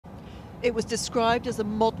It was described as a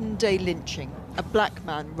modern-day lynching, a black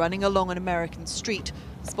man running along an American street,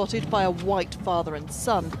 spotted by a white father and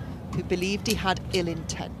son who believed he had ill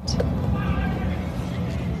intent.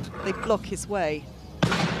 They block his way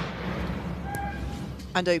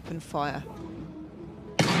and open fire.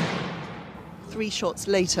 3 shots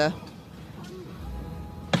later,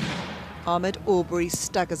 Ahmaud Arbery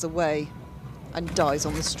staggers away and dies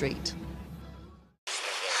on the street.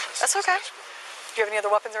 That's okay. Do you have any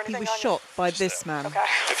other weapons or anything? He was shot by this man. Okay.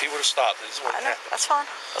 If he would have stopped, this wouldn't happen. That's fine.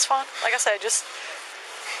 That's fine. Like I said, just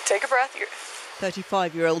take a breath.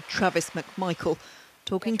 35-year-old Travis McMichael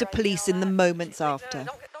talking to police in the moments after.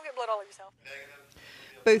 Don't get blood all over yourself.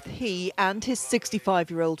 Both he and his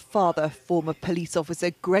 65-year-old father, former police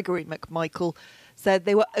officer Gregory McMichael, said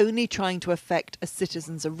they were only trying to effect a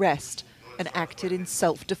citizen's arrest and acted in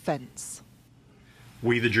self-defence.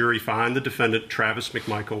 We, the jury, find the defendant, Travis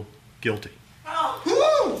McMichael, guilty.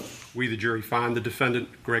 We, the jury, find the defendant,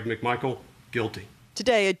 Greg McMichael, guilty.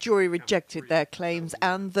 Today, a jury rejected their claims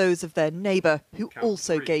and those of their neighbour, who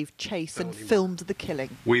also gave chase and filmed the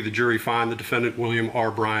killing. We, the jury, find the defendant, William R.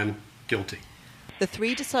 Bryan, guilty. The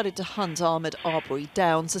 3 decided to hunt Ahmaud Arbery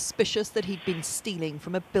down, suspicious that he'd been stealing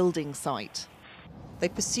from a building site. They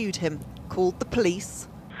pursued him, called the police.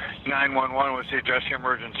 911 was the address of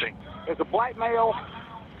emergency. There's a black male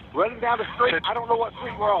running down the street. I don't know what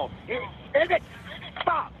street we're on. Is it?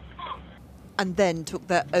 Stop! And then took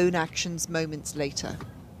their own actions moments later.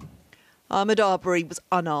 Ahmaud Arbery was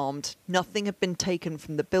unarmed. Nothing had been taken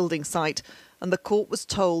from the building site, and the court was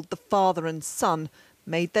told the father and son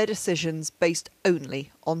made their decisions based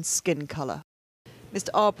only on skin colour. Mr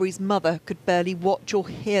Arbery's mother could barely watch or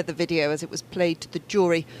hear the video as it was played to the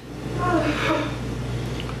jury,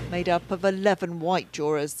 made up of 11 white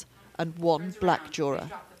jurors and 1 black juror.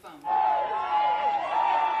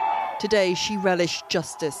 Today she relished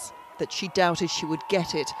justice. That she doubted she would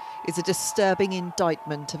get it is a disturbing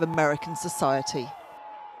indictment of American society.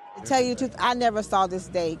 To tell you the truth, I never saw this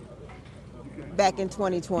day back in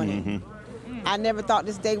 2020. I never thought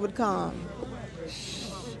this day would come.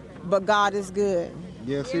 But God is good.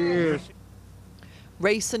 Yes, He is.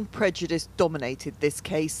 Race and prejudice dominated this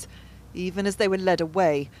case. Even as they were led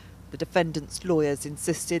away, the defendants' lawyers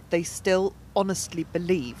insisted they still honestly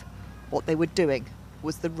believe what they were doing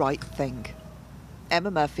was the right thing. Emma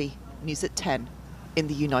Murphy, News at 10 in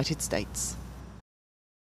the United States.